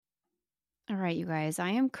All right, you guys, I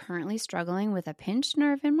am currently struggling with a pinched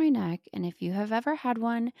nerve in my neck, and if you have ever had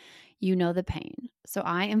one, you know the pain. So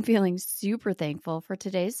I am feeling super thankful for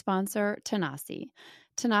today's sponsor, Tanasi.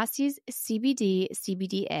 Tanasi's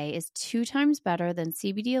CBD/CBDA is 2 times better than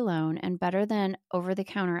CBD alone and better than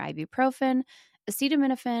over-the-counter ibuprofen,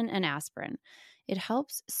 acetaminophen, and aspirin. It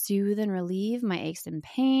helps soothe and relieve my aches and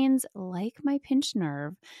pains, like my pinched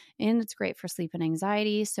nerve, and it's great for sleep and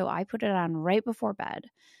anxiety, so I put it on right before bed.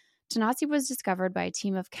 Tanasi was discovered by a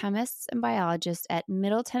team of chemists and biologists at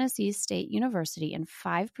Middle Tennessee State University, and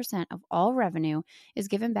 5% of all revenue is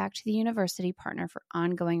given back to the university partner for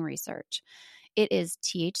ongoing research. It is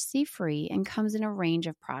THC-free and comes in a range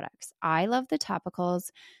of products. I love the topicals,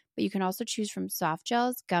 but you can also choose from soft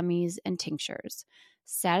gels, gummies, and tinctures.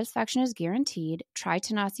 Satisfaction is guaranteed. Try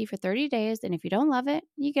Tanasi for 30 days, and if you don't love it,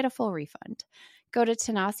 you get a full refund. Go to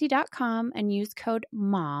Tanasi.com and use code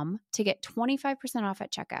MOM to get 25% off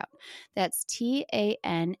at checkout. That's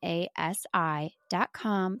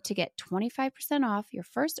TANASI.com to get 25% off your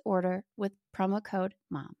first order with promo code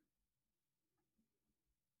MOM.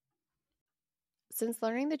 Since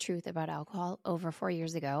learning the truth about alcohol over 4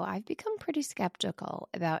 years ago, I've become pretty skeptical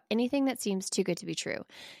about anything that seems too good to be true.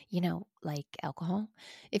 You know, like alcohol.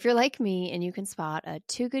 If you're like me and you can spot a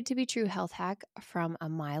too good to be true health hack from a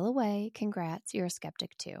mile away, congrats, you're a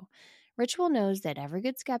skeptic too. Ritual knows that every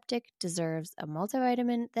good skeptic deserves a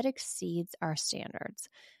multivitamin that exceeds our standards.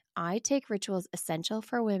 I take Ritual's Essential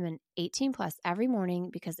for Women 18 Plus every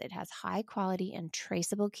morning because it has high quality and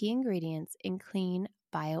traceable key ingredients in clean,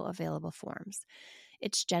 bioavailable forms.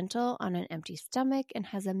 It's gentle on an empty stomach and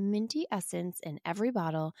has a minty essence in every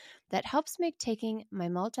bottle that helps make taking my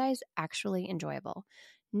multis actually enjoyable.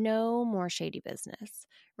 No more shady business.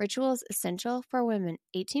 Ritual's Essential for Women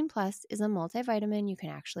 18 Plus is a multivitamin you can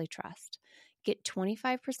actually trust. Get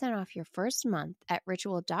 25% off your first month at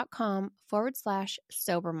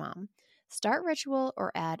ritual.com/sobermom. Start Ritual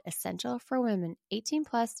or add Essential for Women 18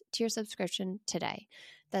 Plus to your subscription today.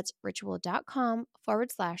 That's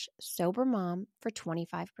ritual.com/sobermom for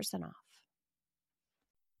 25% off.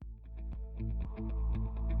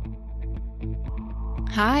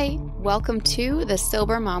 Hi, welcome to the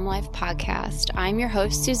Sober Mom Life podcast. I'm your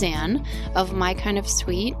host, Suzanne, of My Kind of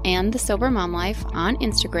Sweet and the Sober Mom Life on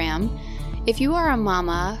Instagram. If you are a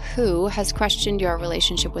mama who has questioned your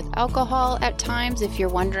relationship with alcohol at times, if you're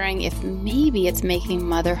wondering if maybe it's making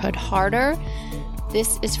motherhood harder,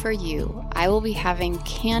 this is for you. I will be having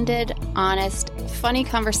candid, honest, funny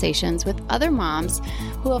conversations with other moms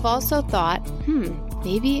who have also thought,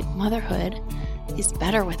 maybe motherhood is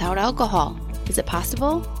better without alcohol. Is it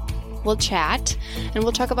possible? We'll chat and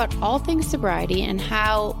we'll talk about all things sobriety and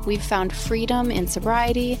how we've found freedom in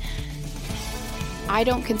sobriety. I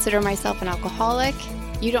don't consider myself an alcoholic.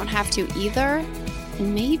 You don't have to either.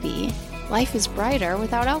 And maybe life is brighter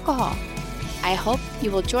without alcohol. I hope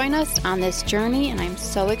you will join us on this journey, and I'm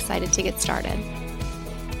so excited to get started.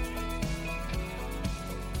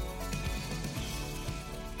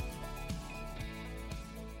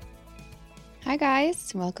 Hi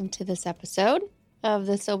guys, welcome to this episode of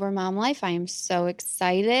the Sober Mom Life. I am so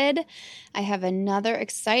excited. I have another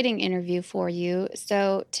exciting interview for you.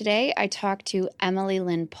 So today I talked to Emily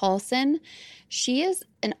Lynn Paulson. She is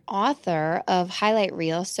an author of Highlight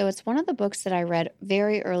Reel. So it's one of the books that I read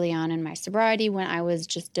very early on in my sobriety when I was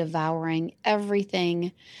just devouring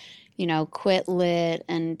everything, quit lit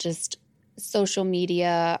and just social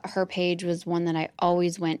media. Her page was one that I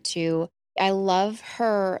always went to. I love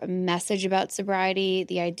her message about sobriety,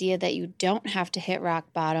 the idea that you don't have to hit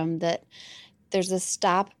rock bottom, that there's a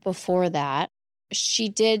stop before that. She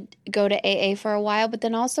did go to AA for a while, but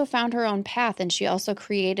then also found her own path, and she also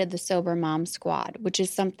created the Sober Mom Squad, which is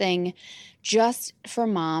something just for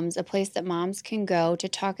moms, a place that moms can go to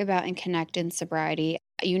talk about and connect in sobriety.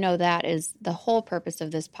 You know, that is the whole purpose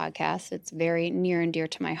of this podcast. It's very near and dear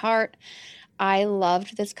to my heart. I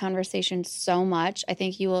loved this conversation so much. I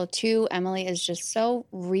think you will too. Emily is just so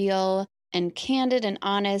real and candid and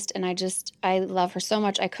honest, and I love her so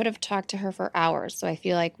much. I could have talked to her for hours, so I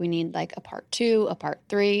feel like we need like a part 2, a part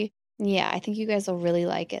 3. Yeah, I think you guys will really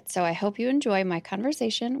like it. So I hope you enjoy my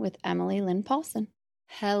conversation with Emily Lynn Paulson.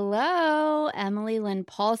 Hello, Emily Lynn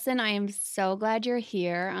Paulson. I am so glad you're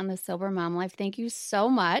here on the Sober Mom Life. Thank you so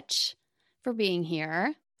much for being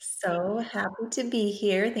here. So happy to be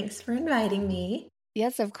here. Thanks for inviting me.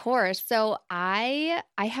 Yes, of course. So I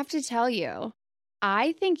have to tell you,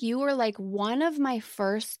 I think you were like one of my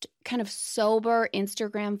first kind of sober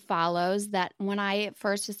Instagram follows that when I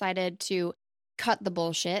first decided to cut the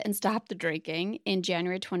bullshit and stop the drinking in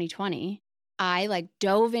January 2020, I like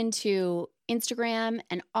dove into Instagram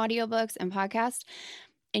and audiobooks and podcasts.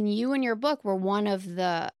 And you and your book were one of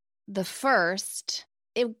the first.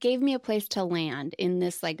 It gave me a place to land in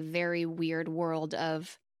this like very weird world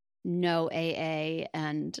of no AA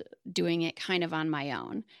and doing it kind of on my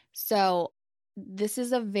own. So this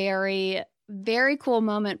is a very, very cool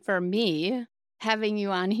moment for me having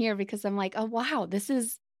you on here because I'm like, oh wow,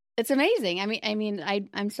 it's amazing.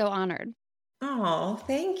 I'm so honored. Oh,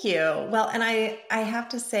 thank you. Well, and I have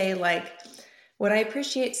to say, like, what I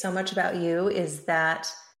appreciate so much about you is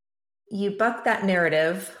that you buck that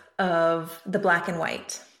narrative of the black and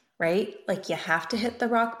white, right? Like you have to hit the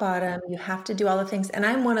rock bottom, you have to do all the things. And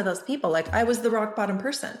I'm one of those people. Like I was the rock bottom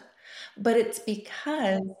person. But it's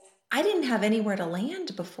because I didn't have anywhere to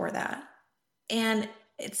land before that. And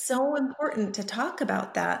it's so important to talk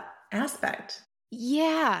about that aspect.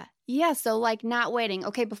 Yeah. Yeah. So, like, not waiting.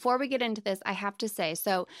 Okay. Before we get into this, I have to say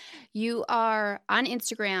so you are on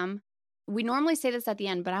Instagram. We normally say this at the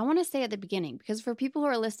end, but I want to say at the beginning because for people who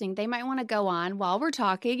are listening, they might want to go on while we're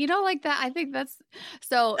talking, like that. I think that's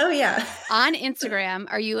so Oh, yeah. on Instagram.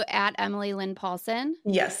 Are you at Emily Lynn Paulson?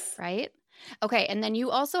 Yes. Right. Okay. And then you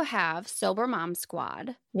also have Sober Mom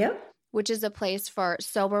Squad, Yep. which is a place for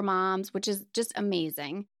sober moms, which is just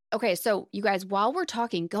amazing. Okay, so you guys, while we're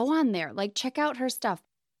talking, go on there, like check out her stuff.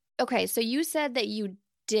 Okay, so you said that you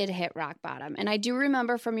did hit rock bottom, and I do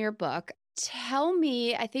remember from your book. Tell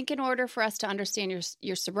me, I think in order for us to understand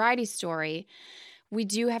your sobriety story, we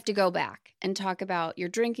do have to go back and talk about your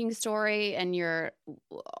drinking story and your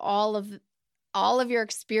all of your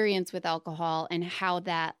experience with alcohol and how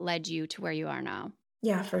that led you to where you are now.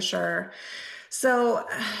 Yeah, for sure. So,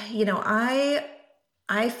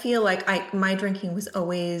 I feel like my drinking was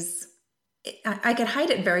always I could hide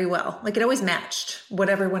it very well. Like it always matched what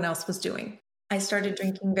everyone else was doing. I started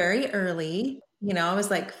drinking very early. I was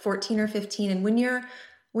like 14 or 15 and when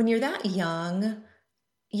you're that young,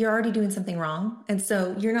 you're already doing something wrong. And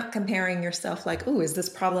so you're not comparing yourself like, "Oh, is this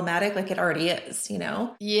problematic?" Like it already is.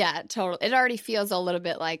 Yeah, totally. It already feels a little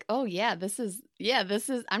bit like, oh I'm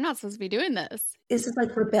not supposed to be doing this. This is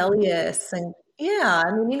like rebellious and yeah,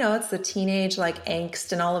 I mean, it's the teenage like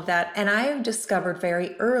angst and all of that. And I discovered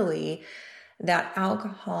very early that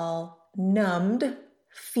alcohol numbed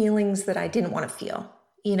feelings that I didn't want to feel,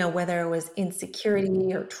 whether it was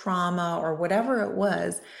insecurity or trauma or whatever it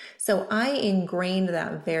was. So I ingrained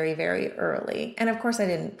that very, very early. And of course, I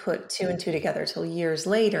didn't put two and two together till years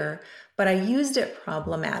later, but I used it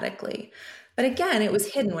problematically. But again, it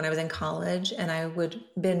was hidden when I was in college and I would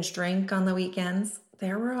binge drink on the weekends.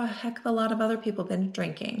 There were a heck of a lot of other people binge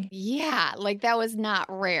drinking. Yeah, like that was not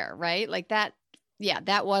rare, right? Like that. Yeah,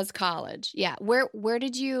 that was college. Yeah. Where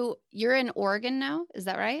did you're in Oregon now? Is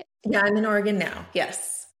that right? Yeah, I'm in Oregon now.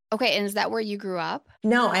 Yes. Okay, and is that where you grew up?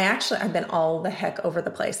 No, I've been all the heck over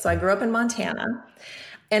the place. So I grew up in Montana.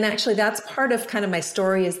 And actually, that's part of kind of my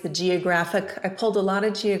story is the geographic. I pulled a lot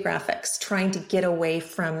of geographics trying to get away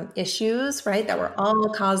from issues, right, that were all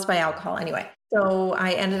caused by alcohol. Anyway, so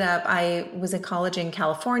I was in college in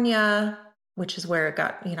California, which is where it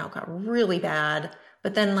got really bad.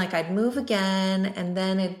 But then like I'd move again and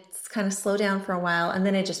then it's kind of slow down for a while and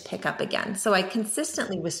then it just pick up again. So I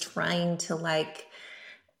consistently was trying to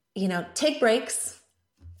take breaks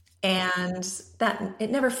and that it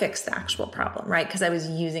never fixed the actual problem, right? Because I was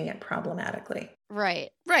using it problematically. Right.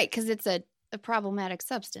 Right. Because it's a problematic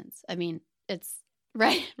substance. I mean, it's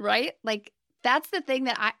right. Right. Like that's the thing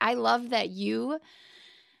that I love that you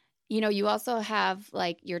also have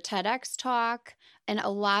like your TEDx talk and a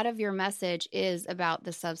lot of your message is about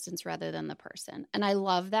the substance rather than the person. And I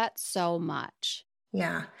love that so much.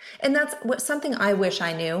 Yeah. And that's something I wish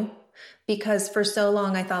I knew because for so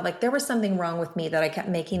long I thought like there was something wrong with me that I kept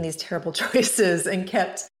making these terrible choices and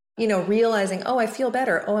kept, realizing, oh, I feel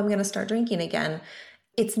better. Oh, I'm going to start drinking again.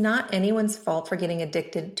 It's not anyone's fault for getting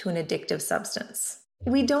addicted to an addictive substance.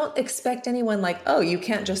 We don't expect anyone like, oh, you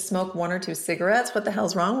can't just smoke one or two cigarettes. What the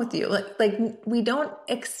hell's wrong with you? Like we don't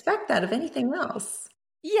expect that of anything else.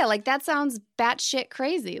 Yeah, like that sounds batshit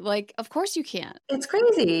crazy. Like, of course you can't. It's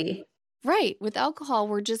crazy. Right. With alcohol,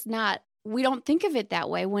 we don't think of it that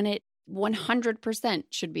way when it 100%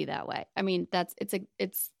 should be that way. I mean, it's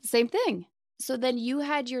the same thing. So then you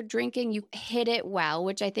had your drinking, you hit it well,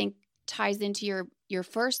 which I think ties into your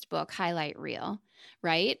first book, Highlight Reel,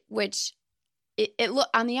 right? Which it look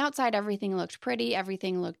on the outside, everything looked pretty.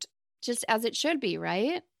 Everything looked just as it should be,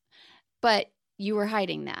 right? But you were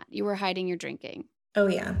hiding that. You were hiding your drinking. Oh,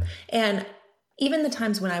 yeah. And even the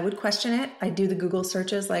times when I would question it, I do the Google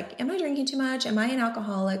searches like, am I drinking too much? Am I an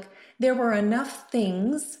alcoholic? There were enough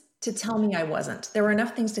things to tell me I wasn't. There were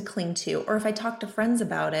enough things to cling to. Or if I talked to friends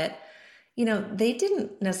about it, they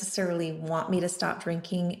didn't necessarily want me to stop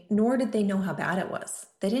drinking, nor did they know how bad it was.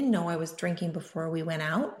 They didn't know I was drinking before we went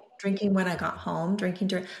out, drinking when I got home, drinking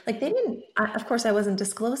during, like they didn't, of course, I wasn't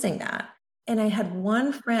disclosing that. And I had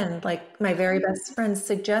one friend, like my very best friend,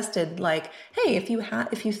 suggested, like, hey, if you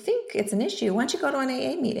think it's an issue, why don't you go to an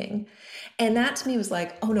AA meeting? And that to me was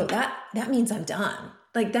like, oh no, that means I'm done.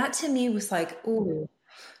 Like that to me was like, oh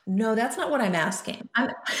no, that's not what I'm asking. I'm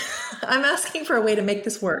asking for a way to make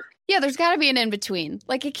this work. Yeah, there's got to be an in-between.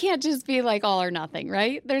 Like, it can't just be like all or nothing,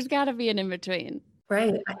 right? There's got to be an in-between.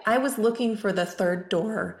 Right. I was looking for the third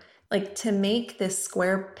door, like to make this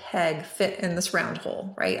square peg fit in this round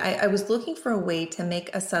hole, right? I was looking for a way to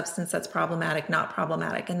make a substance that's problematic, not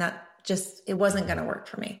problematic. And that just, it wasn't going to work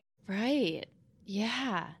for me. Right.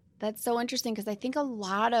 Yeah. That's so interesting because I think a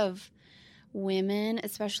lot of women,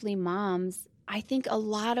 especially moms, I think a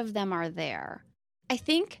lot of them are there. I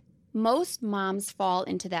think most moms fall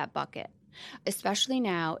into that bucket, especially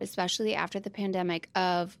now, especially after the pandemic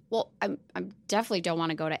of, well, I definitely don't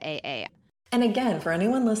want to go to AA. And again, for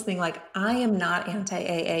anyone listening, like I am not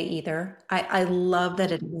anti-AA either. I love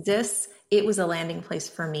that it exists. It was a landing place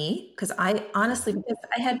for me because because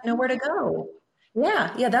I had nowhere to go.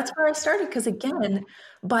 Yeah, that's where I started. Because again,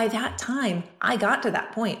 by that time, I got to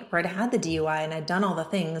that point where I'd had the DUI and I'd done all the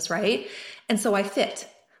things, right? And so I fit.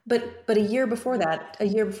 But a year before that,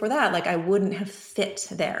 like I wouldn't have fit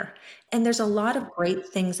there. And there's a lot of great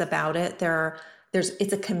things about it.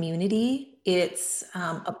 It's a community. It's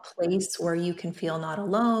a place where you can feel not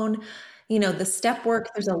alone. The step work,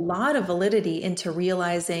 there's a lot of validity into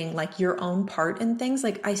realizing like your own part in things.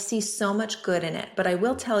 Like I see so much good in it, but I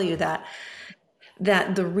will tell you that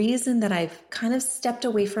the reason that I've kind of stepped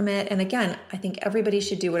away from it, and again, I think everybody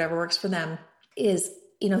should do whatever works for them, is,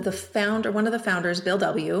 one of the founders, Bill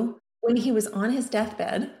W., when he was on his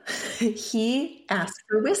deathbed, he asked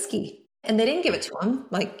for whiskey. And they didn't give it to him.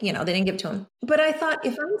 They didn't give it to him. But I thought,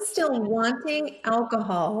 if I'm still wanting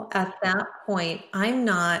alcohol at that point, I'm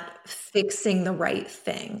not fixing the right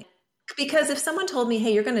thing. Because if someone told me,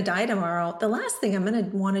 hey, you're going to die tomorrow, the last thing I'm going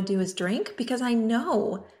to want to do is drink because I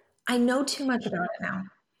know too much about it now,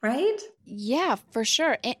 right? Yeah, for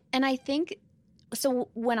sure. And I think, so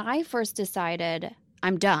when I first decided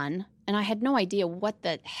I'm done, and I had no idea what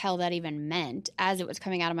the hell that even meant as it was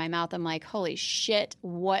coming out of my mouth, I'm like, holy shit,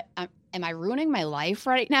 what, am I ruining my life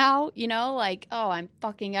right now? I'm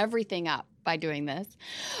fucking everything up by doing this.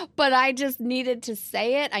 But I just needed to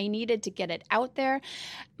say it. I needed to get it out there.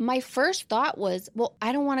 My first thought was, well,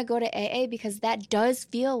 I don't want to go to AA because that does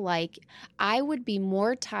feel like I would be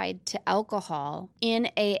more tied to alcohol in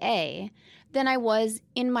AA than I was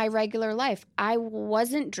in my regular life. I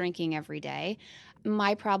wasn't drinking every day.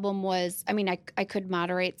 My problem was, I could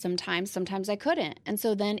moderate sometimes I couldn't. And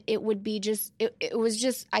so then it would be it was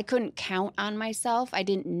just, I couldn't count on myself. I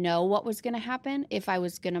didn't know what was going to happen, if I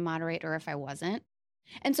was going to moderate or if I wasn't.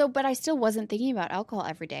 And so, but I still wasn't thinking about alcohol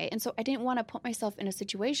every day. And so I didn't want to put myself in a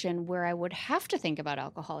situation where I would have to think about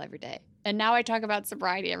alcohol every day. And now I talk about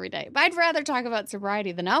sobriety every day, but I'd rather talk about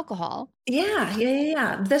sobriety than alcohol.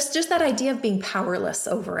 Yeah. That's just that idea of being powerless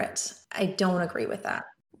over it. I don't agree with that.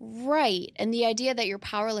 Right. And the idea that you're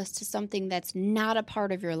powerless to something that's not a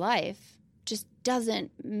part of your life just doesn't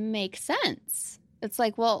make sense. It's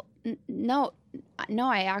like, well, no,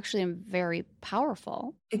 I actually am very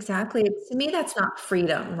powerful. Exactly. To me, that's not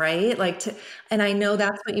freedom, right? And I know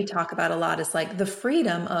that's what you talk about a lot, is like the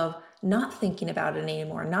freedom of not thinking about it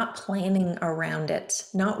anymore, not planning around it,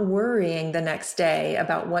 not worrying the next day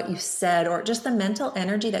about what you said, or just the mental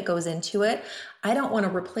energy that goes into it. I don't want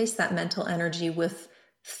to replace that mental energy with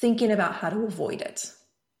thinking about how to avoid it,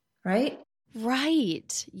 right?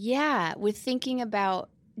 Right. Yeah. With thinking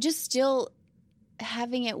about just still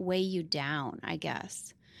having it weigh you down, I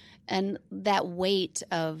guess. And that weight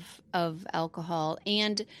of alcohol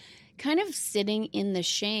and kind of sitting in the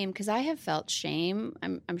shame, because I have felt shame.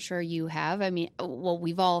 I'm sure you have.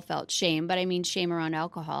 We've all felt shame, but shame around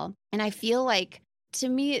alcohol. And I feel like, to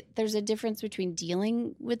me, there's a difference between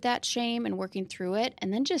dealing with that shame and working through it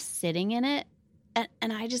and then just sitting in it.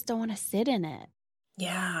 And I just don't want to sit in it.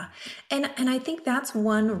 Yeah. And I think that's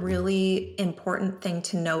one really important thing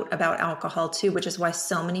to note about alcohol too, which is why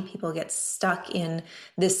so many people get stuck in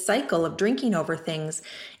this cycle of drinking over things,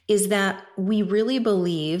 is that we really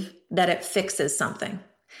believe that it fixes something.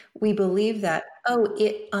 We believe that, oh,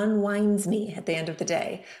 it unwinds me at the end of the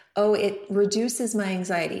day. Oh, it reduces my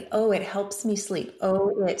anxiety. Oh, it helps me sleep.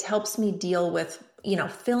 Oh, it helps me deal with,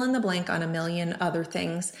 fill in the blank on a million other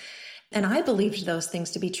things. And I believed those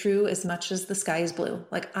things to be true as much as the sky is blue.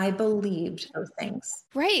 Like I believed those things.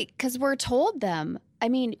 Right. Because we're told them. I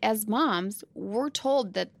mean, as moms, we're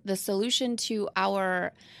told that the solution to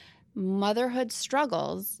our motherhood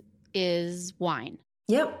struggles is wine.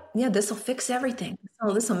 Yep. Yeah, this will fix everything.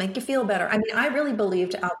 Oh, this will make you feel better. I mean, I really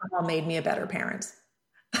believed alcohol made me a better parent.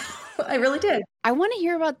 I really did. I want to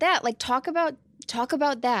hear about that. Like talk about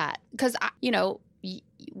that because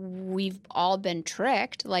we've all been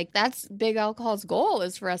tricked. Like that's big alcohol's goal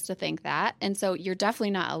is for us to think that. And so you're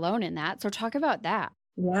definitely not alone in that. So talk about that.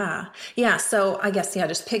 Yeah. Yeah. So I guess, yeah,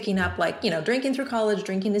 just picking up like, drinking through college,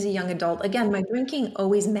 drinking as a young adult. Again, my drinking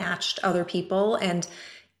always matched other people. And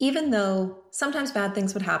even though sometimes bad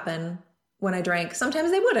things would happen when I drank, sometimes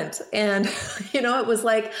they wouldn't. And, it was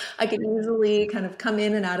like I could easily kind of come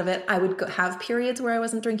in and out of it. I would have periods where I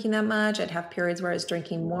wasn't drinking that much. I'd have periods where I was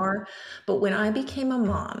drinking more. But when I became a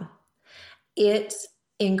mom, it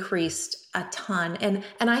increased a ton. And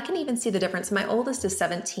I can even see the difference. My oldest is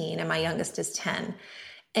 17 and my youngest is 10.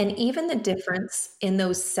 And even the difference in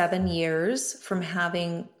those 7 years from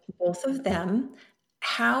having both of them,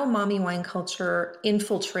 how mommy wine culture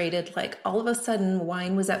infiltrated, like all of a sudden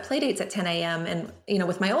wine was at play dates at 10 a.m. And,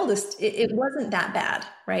 with my oldest, it wasn't that bad,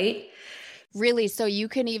 right? Really, so you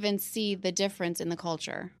can even see the difference in the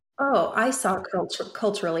culture. Oh, I saw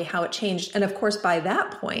culturally how it changed. And of course, by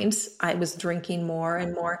that point, I was drinking more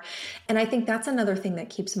and more. And I think that's another thing that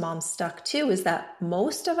keeps moms stuck too, is that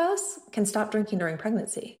most of us can stop drinking during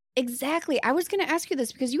pregnancy. Exactly. I was going to ask you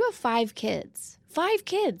this because you have 5 kids. 5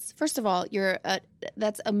 kids. First of all,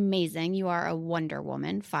 that's amazing. You are a Wonder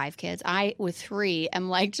Woman. 5 kids. I, with 3, am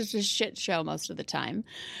like just a shit show most of the time.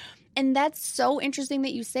 And that's so interesting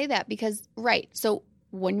that you say that because, right. So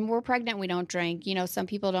when we're pregnant, we don't drink. Some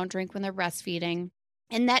people don't drink when they're breastfeeding.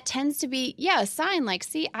 And that tends to be, a sign like,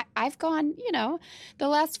 see, I've gone, the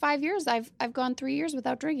last 5 years, I've gone 3 years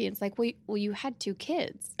without drinking. It's like, well, you had 2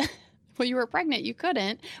 kids. When you were pregnant, you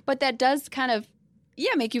couldn't. But that does kind of,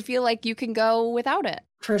 make you feel like you can go without it.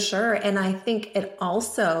 For sure. And I think it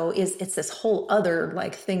also it's this whole other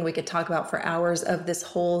like thing we could talk about for hours of this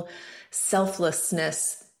whole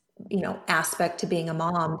selflessness, aspect to being a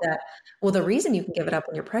mom that, well, the reason you can give it up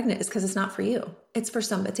when you're pregnant is because it's not for you. It's for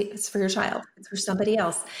somebody, it's for your child, it's for somebody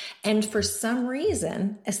else. And for some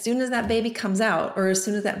reason, as soon as that baby comes out or as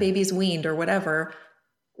soon as that baby's weaned or whatever,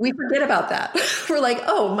 we forget about that. We're like,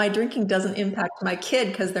 oh, my drinking doesn't impact my kid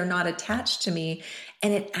because they're not attached to me.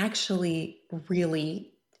 And it actually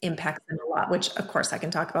really impacts them a lot, which of course I can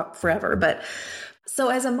talk about forever. But so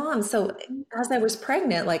as a mom, so as I was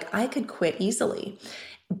pregnant, like I could quit easily.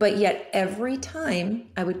 But yet every time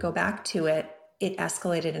I would go back to it, it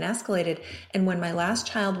escalated and escalated. And when my last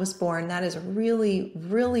child was born, that is really,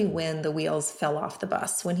 really when the wheels fell off the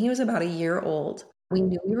bus. When he was about a year old, we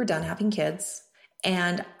knew we were done having kids.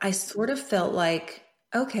 And I sort of felt like,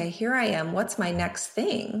 okay, here I am. What's my next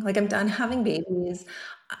thing? Like I'm done having babies.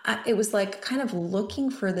 It was like kind of looking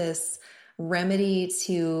for this remedy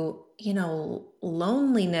to,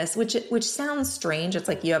 loneliness, which sounds strange. It's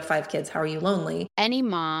like you have 5 kids. How are you lonely? Any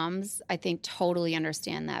moms, I think, totally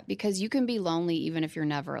understand that because you can be lonely even if you're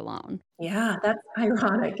never alone. Yeah, that's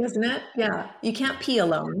ironic, isn't it? Yeah, you can't pee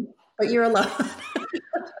alone, but you're alone.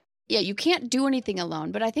 Yeah, you can't do anything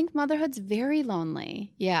alone, but I think motherhood's very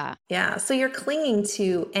lonely. Yeah. Yeah. So you're clinging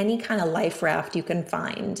to any kind of life raft you can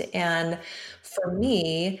find. And for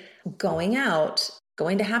me, going out,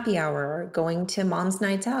 going to happy hour, going to mom's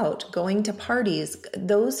nights out, going to parties,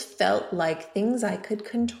 those felt like things I could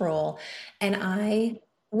control. And I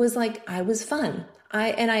was like, I was fun.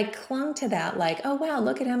 I clung to that like, oh, wow,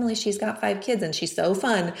 look at Emily. She's got 5 kids and she's so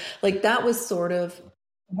fun. Like that was sort of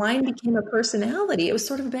wine became a personality. It was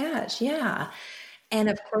sort of a badge. Yeah. And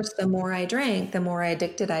of course, the more I drank, the more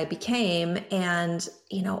addicted I became. And,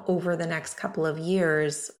 over the next couple of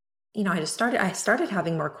years, I started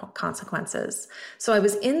having more consequences. So I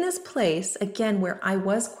was in this place again, where I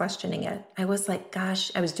was questioning it. I was like, gosh,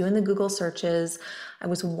 I was doing the Google searches. I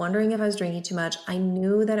was wondering if I was drinking too much. I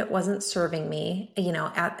knew that it wasn't serving me,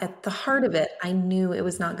 at the heart of it, I knew it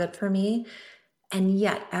was not good for me. And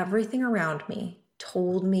yet everything around me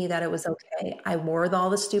told me that it was okay. I wore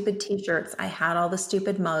all the stupid t-shirts. I had all the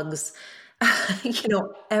stupid mugs.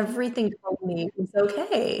 Everything told me it was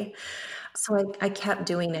okay. So I kept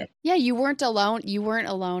doing it. Yeah, you weren't alone. You weren't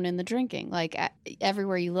alone in the drinking. Like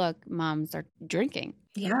everywhere you look, moms are drinking.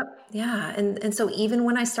 Yeah. Yeah. And so even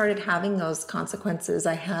when I started having those consequences,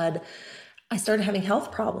 I started having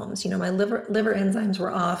health problems. My liver enzymes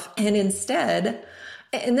were off. And instead,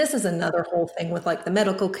 and this is another whole thing with like the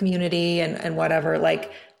medical community and whatever,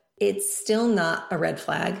 like it's still not a red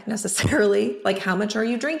flag necessarily. Like how much are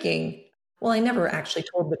you drinking? Well, I never actually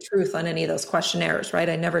told the truth on any of those questionnaires, right?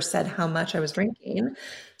 I never said how much I was drinking.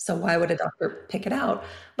 So why would a doctor pick it out?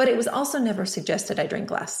 But it was also never suggested I drink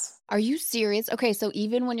less. Are you serious? Okay, so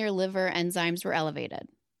even when your liver enzymes were elevated.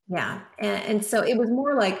 Yeah. And so it was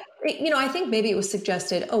more like, I think maybe it was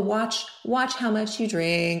suggested, oh, watch how much you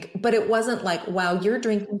drink. But it wasn't like, wow, you're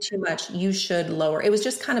drinking too much. You should lower. It was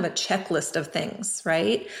just kind of a checklist of things,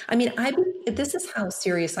 right? I mean, this is how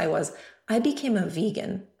serious I was. I became a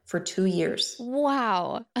vegan for 2 years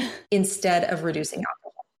Wow. instead of reducing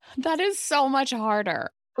alcohol. That is so much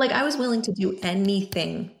harder. Like I was willing to do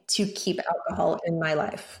anything to keep alcohol in my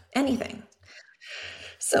life, anything.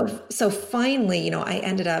 So finally,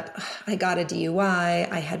 I got a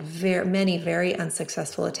DUI. I had many very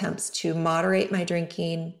unsuccessful attempts to moderate my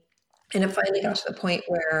drinking. And it finally got to the point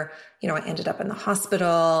where, I ended up in the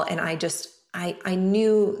hospital and I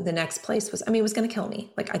knew the next place was, it was going to kill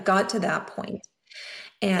me. Like I got to that point.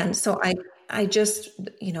 And so I just,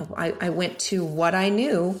 I went to what I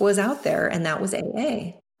knew was out there, and that was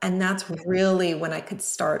AA. And that's really when I could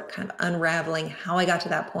start kind of unraveling how I got to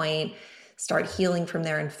that point, start healing from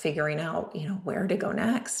there and figuring out, where to go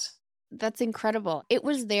next. That's incredible. It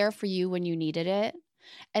was there for you when you needed it.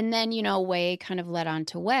 And then, way kind of led on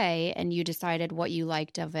to way, and you decided what you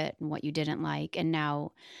liked of it and what you didn't like. And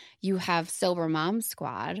now you have Sober Mom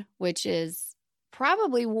Squad, which is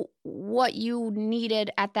probably what you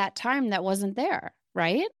needed at that time that wasn't there,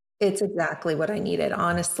 right? It's exactly what I needed,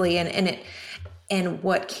 honestly. And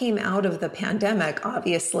what came out of the pandemic,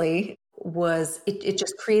 obviously, was it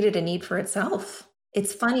just created a need for itself.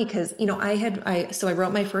 It's funny because, I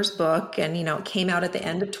wrote my first book and, it came out at the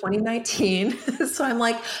end of 2019. So I'm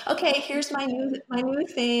like, okay, here's my new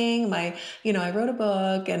thing. I wrote a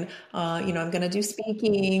book and, I'm going to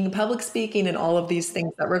do public speaking and all of these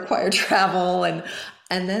things that require travel. And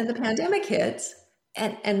then the pandemic hit.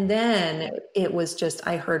 And then it was just,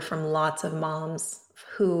 I heard from lots of moms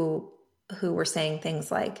who were saying things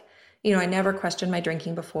like, I never questioned my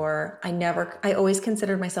drinking before. I always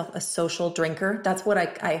considered myself a social drinker. That's what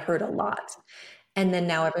I heard a lot. And then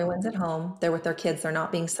now everyone's at home, they're with their kids, they're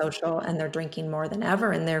not being social, and they're drinking more than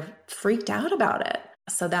ever, and they're freaked out about it.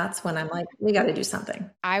 So that's when I'm like, we got to do something.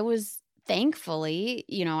 I was thankfully,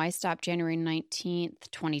 I stopped January 19th,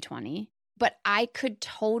 2020. But I could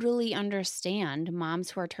totally understand moms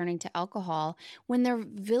who are turning to alcohol when their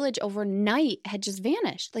village overnight had just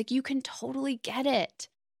vanished. Like, you can totally get it.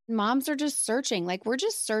 Moms are just searching. Like, we're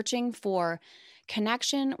just searching for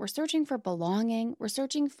connection. We're searching for belonging. We're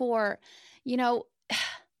searching for,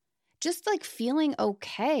 just like feeling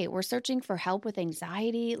okay. We're searching for help with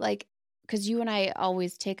anxiety. Like, because you and I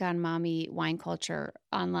always take on mommy wine culture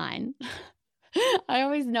online. I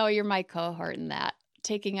always know you're my cohort in that.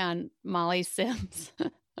 Taking on Molly Sims.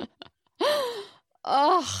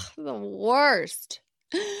 Oh, the worst.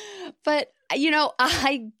 But,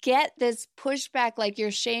 I get this pushback like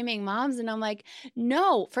you're shaming moms. And I'm like,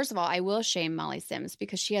 no, first of all, I will shame Molly Sims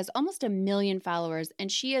because she has almost 1 million followers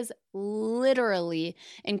and she is literally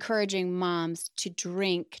encouraging moms to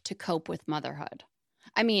drink to cope with motherhood.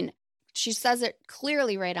 She says it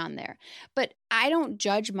clearly right on there. But I don't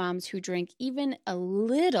judge moms who drink even a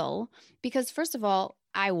little because, first of all,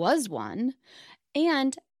 I was one.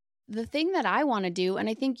 And the thing that I want to do, and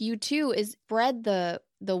I think you too, is spread the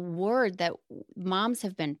word that moms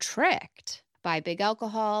have been tricked by big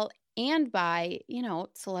alcohol and by,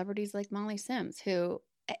 celebrities like Molly Sims, who,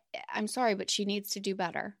 I'm sorry, but she needs to do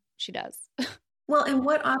better. She does. Well, and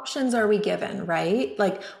what options are we given, right?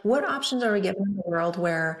 Like, what options are we given in the world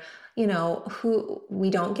where, who we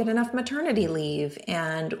don't get enough maternity leave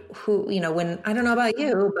and who, when I don't know about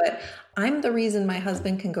you, but I'm the reason my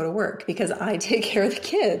husband can go to work because I take care of the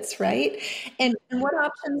kids, right? And what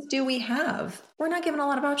options do we have? We're not given a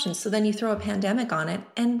lot of options. So then you throw a pandemic on it,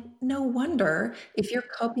 and no wonder if your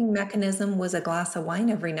coping mechanism was a glass of wine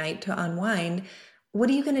every night to unwind. What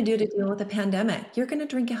are you going to do to deal with a pandemic? You're going to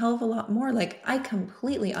drink a hell of a lot more. Like, I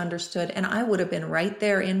completely understood, and I would have been right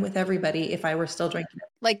there in with everybody if I were still drinking.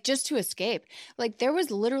 Like, just to escape. Like, there was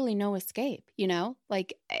literally no escape,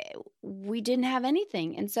 Like, we didn't have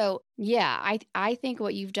anything. And so, yeah, I think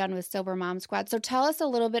what you've done with Sober Mom Squad. So tell us a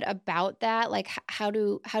little bit about that. Like, how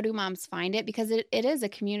do moms find it? Because it is a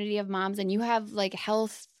community of moms, and you have like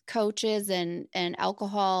health coaches and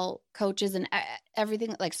alcohol coaches and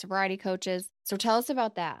everything, like sobriety coaches. So tell us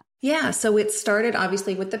about that. Yeah. So it started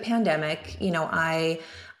obviously with the pandemic.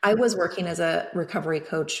 I was working as a recovery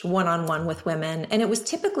coach one-on-one with women, and it was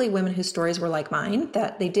typically women whose stories were like mine,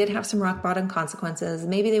 that they did have some rock bottom consequences.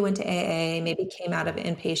 Maybe they went to AA, maybe came out of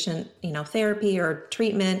inpatient, therapy or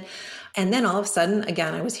treatment. And then all of a sudden,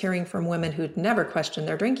 again, I was hearing from women who'd never questioned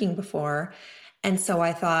their drinking before. And so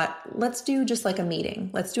I thought, let's do just like a meeting.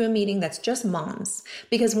 Let's do a meeting that's just moms.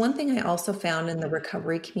 Because one thing I also found in the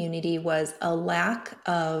recovery community was a lack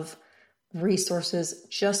of resources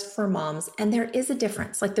just for moms. And there is a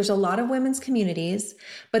difference. Like there's a lot of women's communities,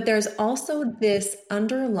 but there's also this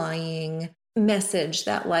underlying message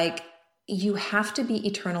that like you have to be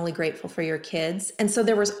eternally grateful for your kids. And so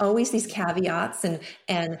there was always these caveats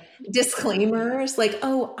and disclaimers like,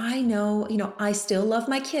 oh, I know, I still love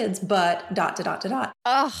my kids, but ...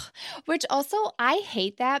 Ugh, which also I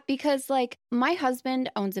hate that because like my husband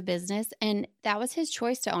owns a business and that was his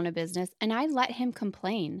choice to own a business. And I let him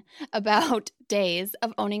complain about days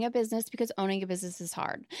of owning a business because owning a business is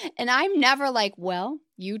hard. And I'm never like, well,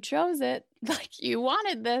 you chose it. Like you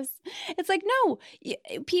wanted this. It's like, no,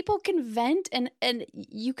 people can vent and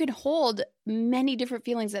you can hold many different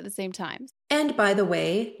feelings at the same time. And by the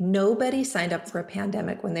way, nobody signed up for a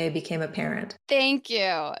pandemic when they became a parent. Thank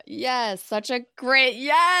you. Yes, such a great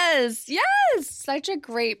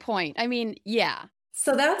point. I mean, yeah.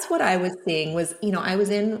 So that's what I was seeing was,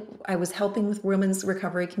 I was helping with women's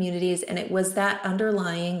recovery communities, and it was that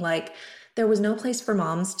underlying, like, there was no place for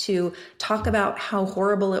moms to talk about how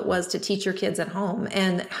horrible it was to teach your kids at home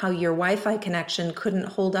and how your Wi-Fi connection couldn't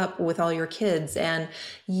hold up with all your kids. And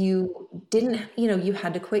you didn't, you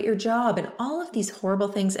had to quit your job and all of these horrible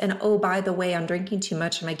things. And oh, by the way, I'm drinking too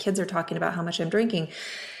much and my kids are talking about how much I'm drinking.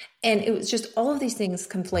 And it was just all of these things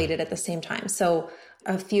conflated at the same time. So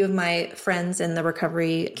a few of my friends in the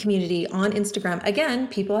recovery community on Instagram, again,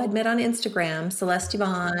 people I'd met on Instagram, Celeste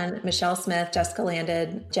Yvonne, Michelle Smith, Jessica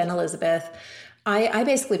Landed, Jen Elizabeth. I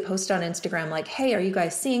basically posted on Instagram like, hey, are you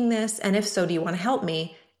guys seeing this? And if so, do you want to help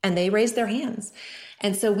me? And they raised their hands.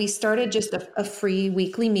 And so we started just a free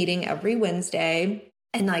weekly meeting every Wednesday.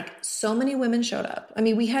 And like so many women showed up. I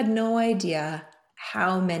mean, we had no idea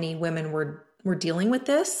how many women were dealing with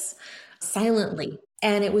this silently.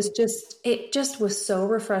 And it just was so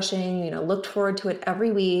refreshing, looked forward to it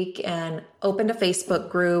every week and opened a Facebook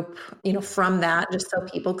group, from that, just so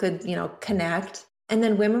people could, connect. And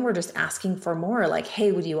then women were just asking for more, like,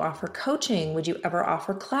 hey, would you offer coaching? Would you ever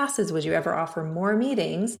offer classes? Would you ever offer more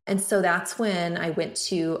meetings? And so that's when I went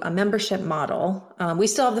to a membership model. We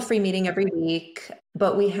still have the free meeting every week,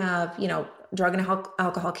 but we have, drug and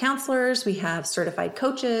alcohol counselors, we have certified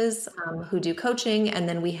coaches who do coaching, and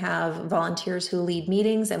then we have volunteers who lead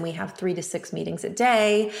meetings, and we have 3 to 6 meetings a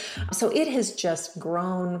day. So it has just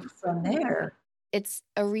grown from there. It's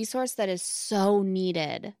a resource that is so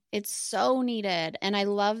needed. It's so needed. And I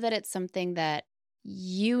love that it's something that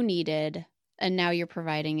you needed and now you're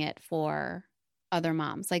providing it for other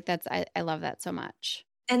moms. Like I love that so much.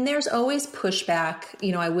 And there's always pushback,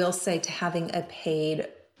 I will say, to having a paid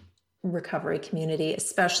recovery community,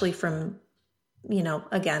 especially from,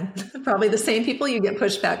 again, probably the same people you get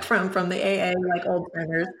pushback from the AA, like old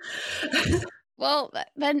timers. Well,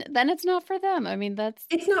 then it's not for them. I mean,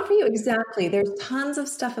 it's not for you. Exactly. There's tons of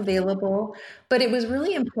stuff available, but it was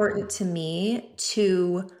really important to me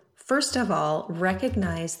to, first of all,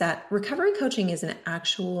 recognize that recovery coaching is an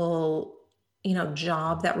actual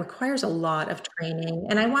job that requires a lot of training.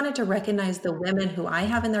 And I wanted to recognize the women who I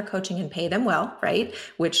have in their coaching and pay them well, right?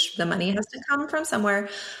 Which the money has to come from somewhere.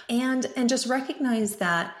 And just recognize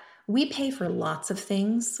that we pay for lots of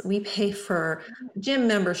things. We pay for gym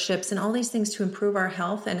memberships and all these things to improve our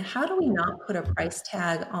health. And how do we not put a price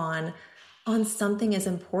tag on something as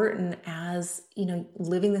important as,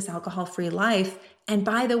 living this alcohol-free life? And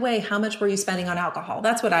by the way, how much were you spending on alcohol?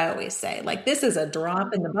 That's what I always say. Like, this is a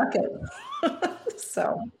drop in the bucket.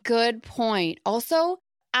 So good point. Also,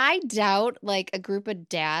 I doubt like a group of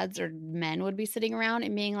dads or men would be sitting around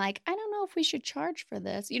and being like, I don't know if we should charge for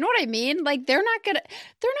this. You know what I mean? Like they're not gonna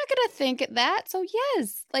think that. So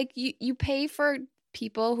yes, like you pay for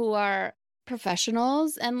people who are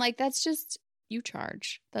professionals, and like that's just, you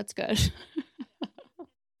charge. That's good.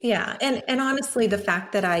 Yeah. And honestly, the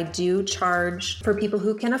fact that I do charge for people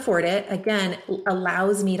who can afford it, again,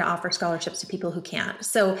 allows me to offer scholarships to people who can't.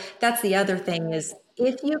 So that's the other thing is,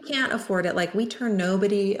 if you can't afford it, like, we turn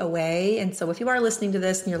nobody away. And so if you are listening to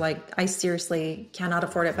this and you're like, I seriously cannot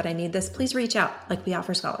afford it, but I need this, please reach out. Like, we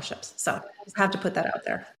offer scholarships. So I just have to put that out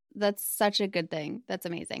there. That's such a good thing. That's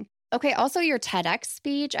amazing. Okay. Also, your TEDx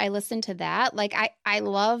speech, I listened to that. Like, I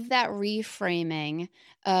love that reframing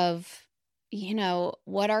of,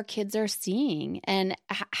 what our kids are seeing and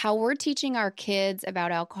how we're teaching our kids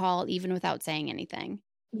about alcohol even without saying anything.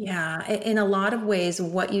 Yeah, in a lot of ways,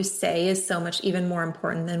 what you say is so much even more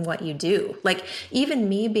important than what you do. Like, even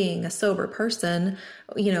me being a sober person,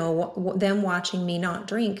 them watching me not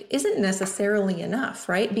drink isn't necessarily enough,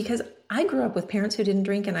 right? Because I grew up with parents who didn't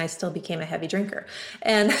drink and I still became a heavy drinker.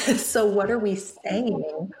 And so, what are we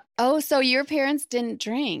saying? Oh, so your parents didn't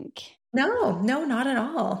drink. No, no, not at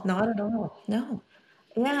all. Not at all. No.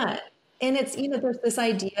 Yeah. And it's, there's this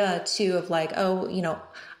idea too of like, oh,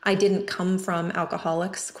 I didn't come from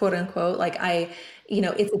alcoholics, quote unquote. Like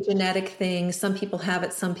it's a genetic thing. Some people have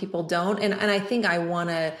it, some people don't. And I think I want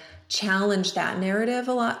to challenge that narrative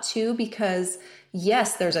a lot too, because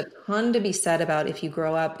yes, there's a ton to be said about if you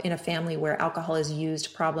grow up in a family where alcohol is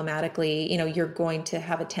used problematically, you're going to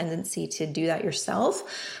have a tendency to do that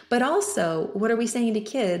yourself. But also, what are we saying to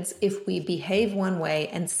kids if we behave one way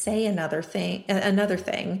and say another thing,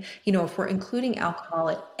 if we're including alcohol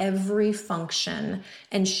at every function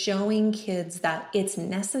and showing kids that it's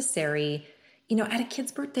necessary, at a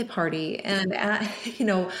kid's birthday party and at,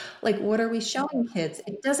 like, what are we showing kids?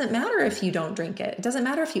 It doesn't matter if you don't drink it. It doesn't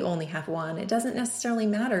matter if you only have one. It doesn't necessarily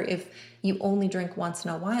matter if you only drink once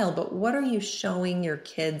in a while, but what are you showing your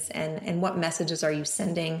kids and what messages are you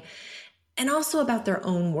sending? And also about their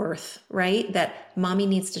own worth, right? That mommy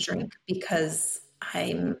needs to drink because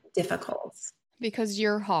I'm difficult. Because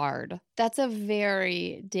you're hard. That's a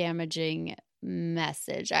very damaging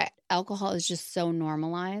message. Alcohol is just so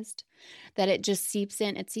normalized that it just seeps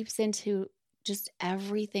in. It seeps into just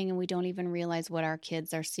everything, and we don't even realize what our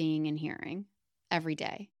kids are seeing and hearing every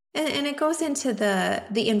day. And it goes into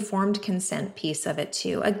the informed consent piece of it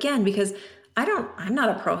too. Again, because I'm not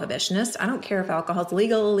a prohibitionist. I don't care if alcohol is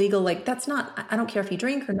legal, illegal. Like, I don't care if you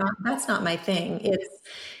drink or not. That's not my thing.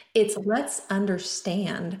 It's let's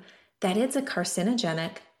understand that it's a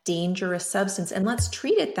carcinogenic, dangerous substance, and let's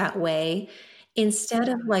treat it that way instead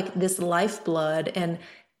of like this lifeblood. And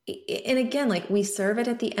again, like, we serve it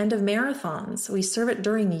at the end of marathons. We serve it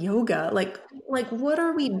during yoga. Like what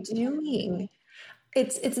are we doing?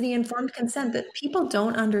 It's the informed consent that people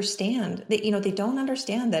don't understand. They don't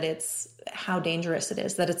understand that it's how dangerous it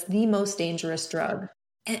is, that it's the most dangerous drug.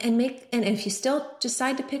 And if you still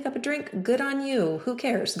decide to pick up a drink, good on you. Who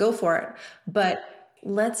cares? Go for it. But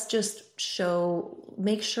let's just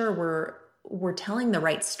make sure we're telling the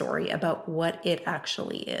right story about what it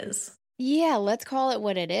actually is. Yeah, let's call it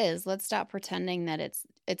what it is. Let's stop pretending that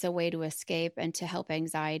it's a way to escape and to help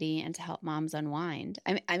anxiety and to help moms unwind.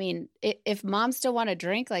 I mean, if moms still want to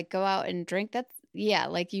drink, like, go out and drink, yeah,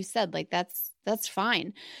 like you said, like, that's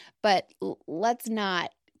fine. But let's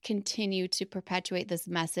not continue to perpetuate this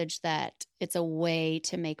message that it's a way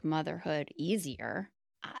to make motherhood easier.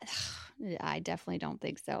 I definitely don't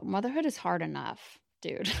think so. Motherhood is hard enough,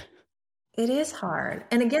 dude. It is hard.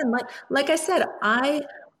 And again, like I said,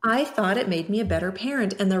 I thought it made me a better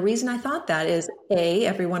parent. And the reason I thought that is A,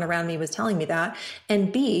 everyone around me was telling me that.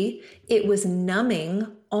 And B, it was numbing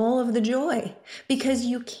all of the joy, because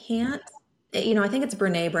you can't, I think it's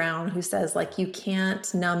Brene Brown who says, like, you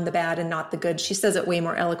can't numb the bad and not the good. She says it way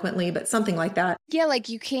more eloquently, but something like that. Yeah, like,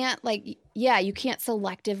 you can't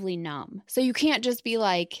selectively numb. So you can't just be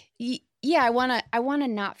like, yeah, I want to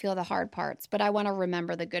not feel the hard parts, but I want to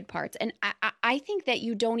remember the good parts. And I think that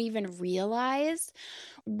you don't even realize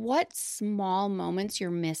what small moments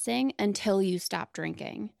you're missing until you stop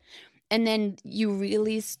drinking. And then you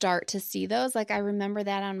really start to see those. Like, I remember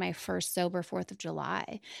that on my first sober 4th of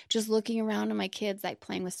July, just looking around at my kids, like,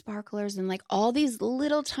 playing with sparklers and like all these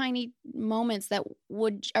little tiny moments that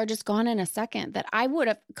are just gone in a second that I would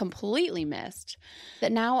have completely missed,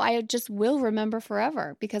 that now I just will remember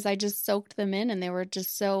forever because I just soaked them in and they were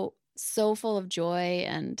just so full of joy.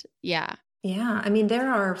 And yeah. Yeah. I mean,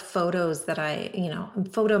 there are photos that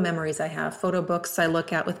photo memories I have, photo books I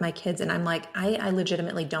look at with my kids, and I'm like, I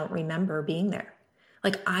legitimately don't remember being there.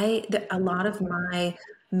 Like, a lot of my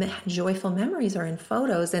joyful memories are in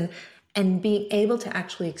photos, and being able to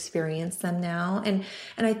actually experience them now. And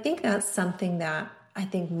I think that's something that I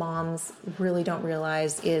think moms really don't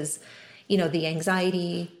realize is, the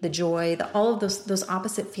anxiety, the joy, all of those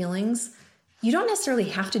opposite feelings. You don't necessarily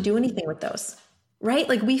have to do anything with those. Right?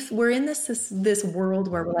 Like, we're in this world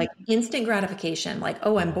where we're like, instant gratification, like,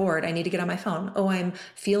 oh, I'm bored, I need to get on my phone. Oh, I'm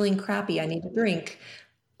feeling crappy, I need to drink.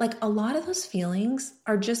 Like, a lot of those feelings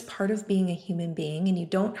are just part of being a human being, and you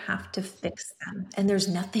don't have to fix them. And there's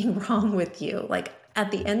nothing wrong with you. Like,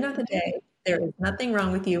 at the end of the day, there is nothing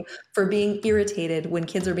wrong with you for being irritated when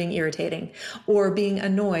kids are being irritating, or being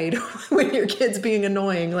annoyed when your kid's being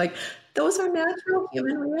annoying. Like, Those are natural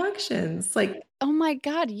human reactions. Like, Oh my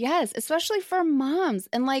God, yes, especially for moms.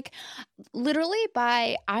 And like literally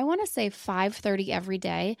by I want to say 5:30 every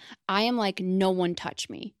day, I am like, no one touch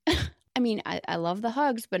me. I mean, I love the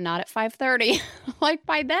hugs, but not at 5:30. Like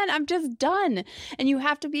by then I'm just done. And you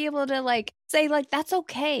have to be able to like say like that's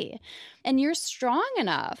okay. And you're strong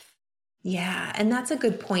enough. yeah, and that's a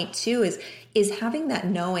good point too, is having that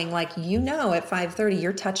knowing, like, at 5:30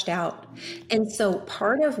 you're touched out. And so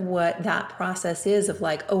part of what that process is of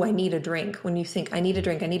like, oh, I need a drink, when you think I need a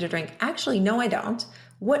drink, I need a drink. Actually, no, I don't.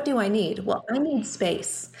 What do I need? Well, I need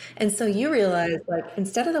space. And so you realize, like,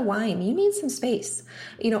 instead of the wine, you need some space.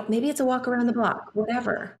 Maybe it's a walk around the block,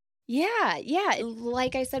 whatever. Yeah, yeah.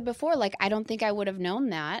 Like I said before, like I don't think I would have known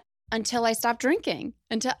that until I stopped drinking.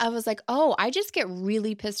 Until I was like, "Oh, I just get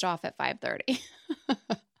really pissed off at 5:30."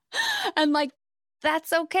 And like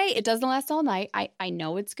that's okay. It doesn't last all night. I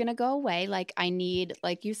know it's going to go away. Like I need,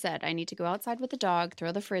 like you said, I need to go outside with the dog,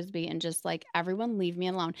 throw the frisbee and just like everyone leave me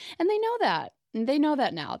alone. And they know that. And they know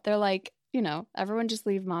that now. They're like, everyone just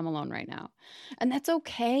leave mom alone right now. And that's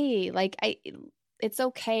okay. It's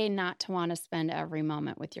okay not to want to spend every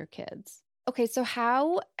moment with your kids. Okay, so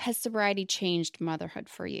how has sobriety changed motherhood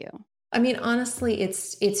for you? I mean, honestly,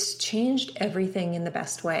 it's changed everything in the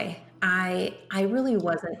best way. I really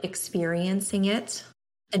wasn't experiencing it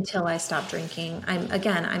until I stopped drinking.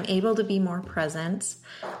 I'm able to be more present.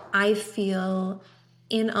 I feel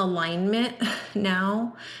in alignment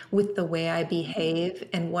now with the way I behave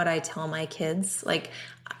and what I tell my kids. Like,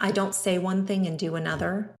 I don't say one thing and do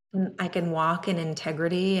another. I can walk in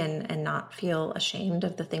integrity and not feel ashamed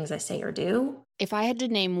of the things I say or do. If I had to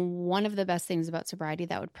name one of the best things about sobriety,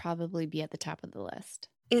 that would probably be at the top of the list.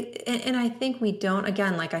 And I think we don't,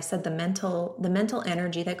 again, like I said, the mental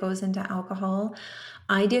energy that goes into alcohol,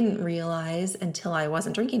 I didn't realize until I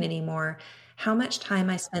wasn't drinking anymore how much time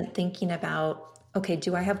I spent thinking about, okay,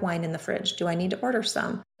 do I have wine in the fridge? Do I need to order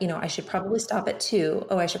some? I should probably stop at 2.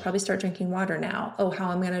 Oh, I should probably start drinking water now. Oh, how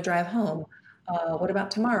I'm going to drive home. What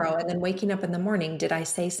about tomorrow? And then waking up in the morning, did I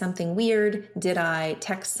say something weird? Did I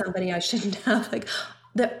text somebody I shouldn't have? Like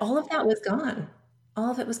that, all of that was gone. All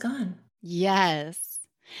of it was gone. Yes.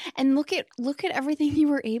 And look at everything you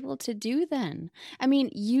were able to do then. I mean,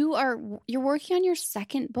 you're working on your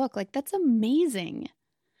second book. Like that's amazing.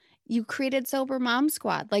 You created Sober Mom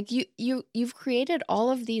Squad. Like you've created all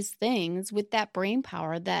of these things with that brain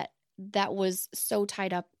power that was so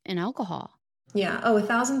tied up in alcohol. Yeah. Oh,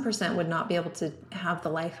 1,000% would not be able to have the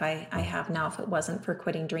life I have now if it wasn't for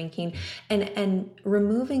quitting drinking and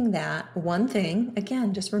removing that one thing,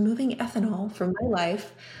 again, just removing ethanol from my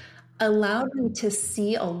life allowed me to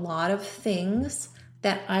see a lot of things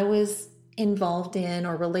that I was involved in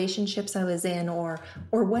or relationships I was in or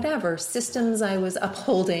whatever systems I was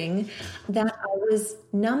upholding that I was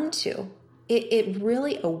numb to. It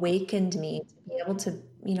really awakened me to be able to,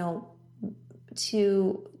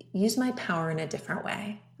 to use my power in a different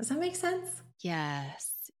way. Does that make sense?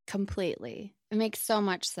 Yes, completely. It makes so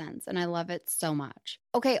much sense and I love it so much.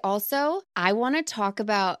 Okay, also, I want to talk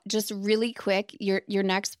about just really quick your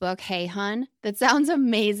next book, Hey Hun. That sounds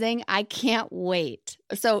amazing. I can't wait.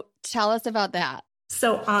 So, tell us about that.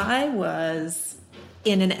 So, I was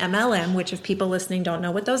in an MLM, which if people listening don't know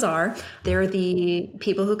what those are, they're the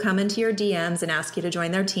people who come into your DMs and ask you to join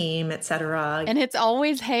their team, etc. And it's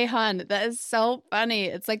always Hey Hun. That is so funny.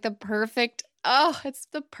 It's like it's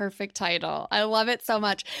the perfect title. I love it so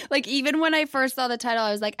much. Like even when I first saw the title,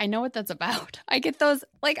 I was like, I know what that's about. I get those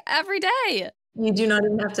like every day. You do not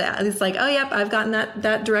even have to ask. It's like, oh, yep, I've gotten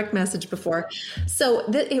that direct message before. So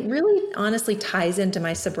it really honestly ties into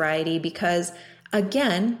my sobriety because,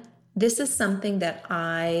 again, this is something that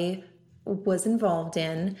I was involved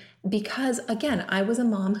in because, again, I was a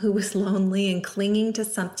mom who was lonely and clinging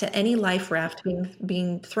to any life raft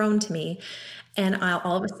being thrown to me. And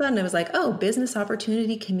all of a sudden I was like, oh, business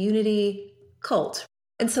opportunity, community, cult.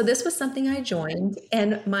 And so this was something I joined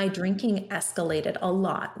and my drinking escalated a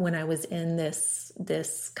lot when I was in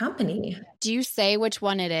this company. Do you say which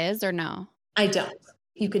one it is or no? I don't.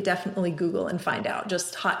 You could definitely Google and find out,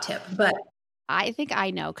 just hot tip. But I think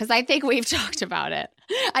I know because I think we've talked about it.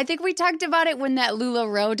 I think we talked about it when that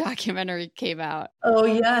LuLaRoe documentary came out. Oh,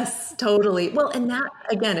 yes, totally. Well, and that,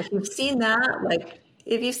 again, if you've seen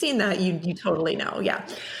that, you totally know. Yeah.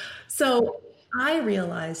 So I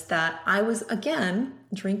realized that I was, again,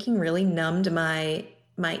 drinking really numbed my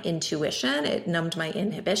intuition. It numbed my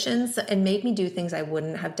inhibitions and made me do things I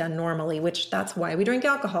wouldn't have done normally, which that's why we drink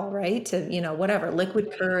alcohol, right? To, whatever,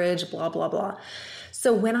 liquid courage, blah, blah, blah.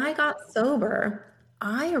 So when I got sober,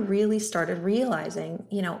 I really started realizing,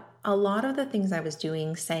 a lot of the things I was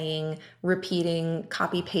doing, saying, repeating,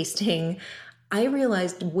 copy pasting, I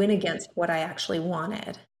realized went against what I actually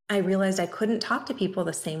wanted. I realized I couldn't talk to people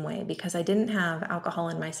the same way because I didn't have alcohol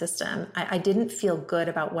in my system. I didn't feel good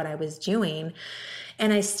about what I was doing.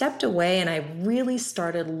 And I stepped away and I really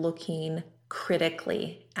started looking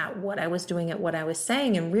critically at what I was doing, at what I was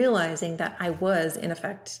saying, and realizing that I was, in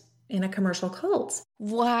effect, in a commercial cult.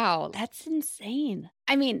 Wow, that's insane.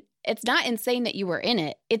 I mean, it's not insane that you were in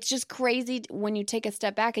it. It's just crazy when you take a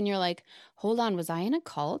step back and you're like, hold on, was I in a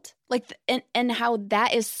cult? Like, and how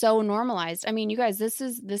that is so normalized. I mean, you guys,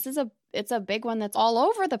 it's a big one that's all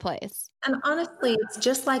over the place. And honestly, it's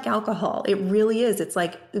just like alcohol. It really is. It's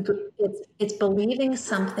like, it's believing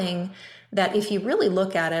something that if you really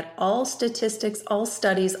look at it, all statistics, all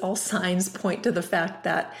studies, all signs point to the fact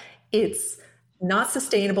that it's not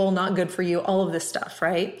sustainable, not good for you, all of this stuff,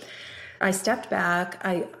 right? I stepped back.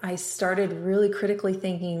 I started really critically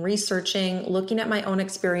thinking, researching, looking at my own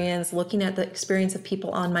experience, looking at the experience of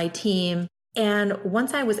people on my team. And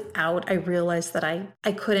once I was out, I realized that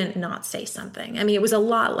I couldn't not say something. I mean, it was a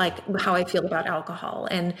lot like how I feel about alcohol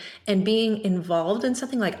and being involved in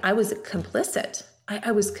something. Like I was complicit.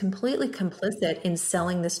 I was completely complicit in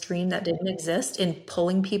selling this dream that didn't exist, in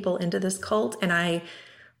pulling people into this cult. And I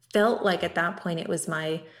felt like at that point it was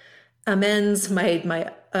my amends, my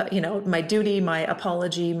duty, my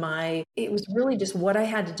apology, it was really just what I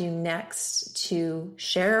had to do next to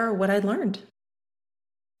share what I'd learned.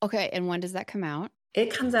 Okay, and when does that come out?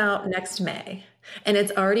 It comes out next May, and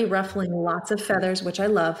it's already ruffling lots of feathers, which I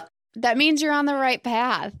love. That means you're on the right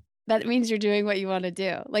path. That means you're doing what you want to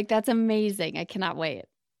do. Like, that's amazing. I cannot wait.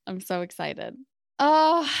 I'm so excited.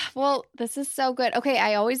 Oh, well, this is so good. Okay,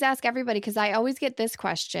 I always ask everybody because I always get this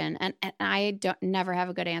question and I never have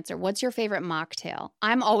a good answer. What's your favorite mocktail?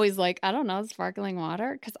 I'm always like, I don't know, sparkling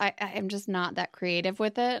water, because I am just not that creative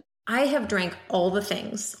with it. I have drank all the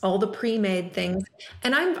things, all the pre-made things.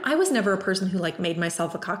 And I was never a person who like made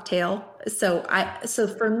myself a cocktail. So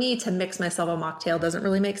for me to mix myself a mocktail doesn't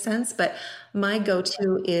really make sense, but my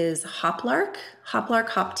go-to is hoplark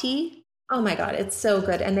hop tea. Oh my God, it's so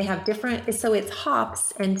good. And they have different, so it's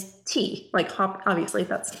hops and tea, like hop, obviously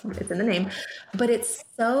it's in the name, but it's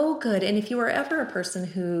so good. And if you were ever a person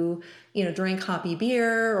who, drank hoppy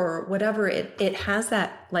beer or whatever, it has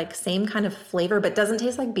that like same kind of flavor, but doesn't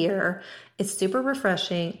taste like beer. It's super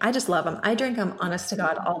refreshing. I just love them. I drink them honest to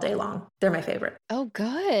God all day long. They're my favorite. Oh,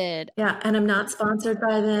 good. Yeah. And I'm not sponsored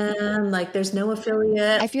by them. Like there's no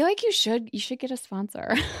affiliate. I feel like you should get a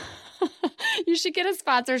sponsor. You should get a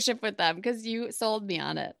sponsorship with them because you sold me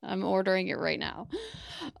on it. I'm ordering it right now.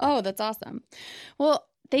 Oh, that's awesome. Well,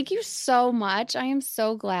 thank you so much. I am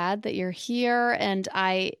so glad that you're here. And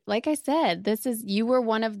like I said, you were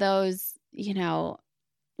one of those,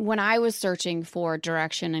 when I was searching for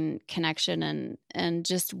direction and connection and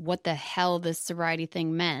just what the hell this sobriety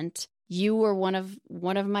thing meant, you were one of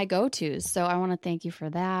my go-tos. So I want to thank you for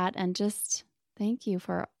that. And just thank you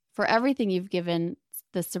for everything you've given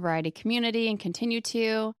the sobriety community and continue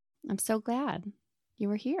to. I'm so glad you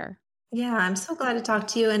were here. Yeah, I'm so glad to talk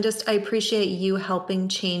to you. And I appreciate you helping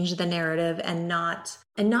change the narrative and not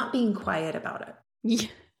being quiet about it. Yeah,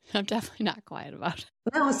 I'm definitely not quiet about it.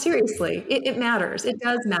 No, seriously. It matters. It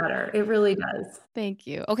does matter. It really does. Thank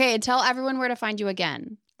you. Okay, and tell everyone where to find you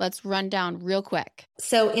again. Let's run down real quick.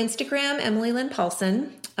 So Instagram, Emily Lynn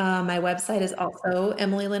Paulson. My website is also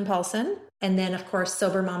Emily Lynn Paulson. And then, of course,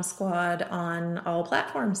 Sober Mom Squad on all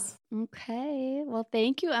platforms. Okay. Well,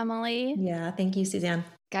 thank you, Emily. Yeah. Thank you, Suzanne.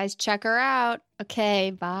 Guys, check her out. Okay.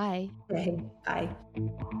 Bye. Okay. Bye.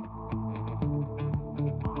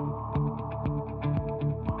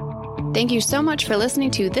 Thank you so much for listening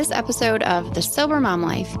to this episode of The Sober Mom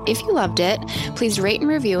Life. If you loved it, please rate and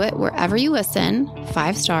review it wherever you listen.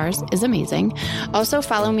 5 stars is amazing. Also,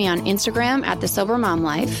 follow me on Instagram at The Sober Mom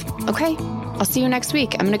Life. Okay. I'll see you next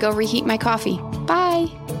week. I'm going to go reheat my coffee. Bye.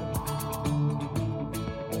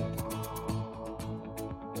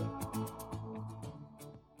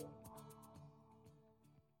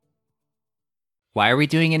 Why are we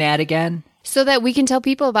doing an ad again? So that we can tell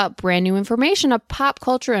people about brand new information, a pop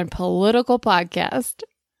culture and political podcast.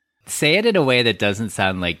 Say it in a way that doesn't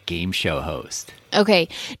sound like game show host. Okay,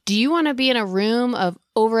 do you want to be in a room of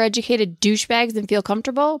overeducated douchebags and feel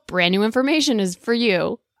comfortable? Brand new information is for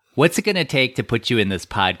you. What's it going to take to put you in this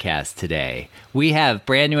podcast today? We have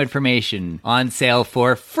brand new information on sale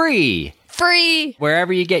for free. Free!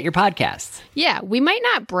 Wherever you get your podcasts. Yeah, we might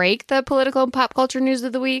not break the political and pop culture news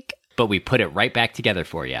of the week, but we put it right back together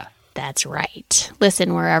for you. That's right.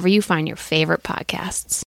 Listen wherever you find your favorite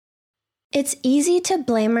podcasts. It's easy to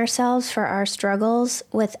blame ourselves for our struggles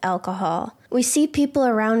with alcohol. We see people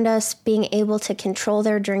around us being able to control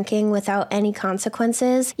their drinking without any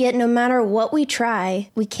consequences, yet no matter what we try,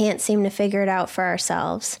 we can't seem to figure it out for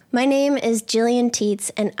ourselves. My name is Jillian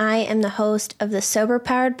Teets, and I am the host of the Sober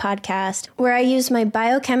Powered podcast, where I use my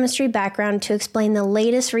biochemistry background to explain the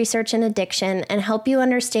latest research in addiction and help you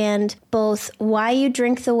understand both why you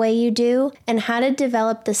drink the way you do and how to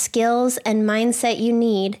develop the skills and mindset you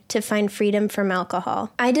need to find freedom from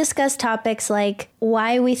alcohol. I discuss topics like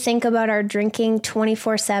why we think about our drinking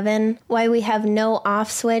 24/7, why we have no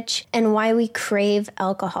off switch, and why we crave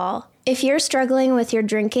alcohol. If you're struggling with your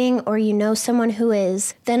drinking or you know someone who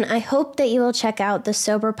is, then I hope that you will check out the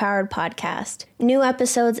Sober Powered podcast. New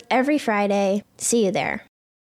episodes every Friday. See you there.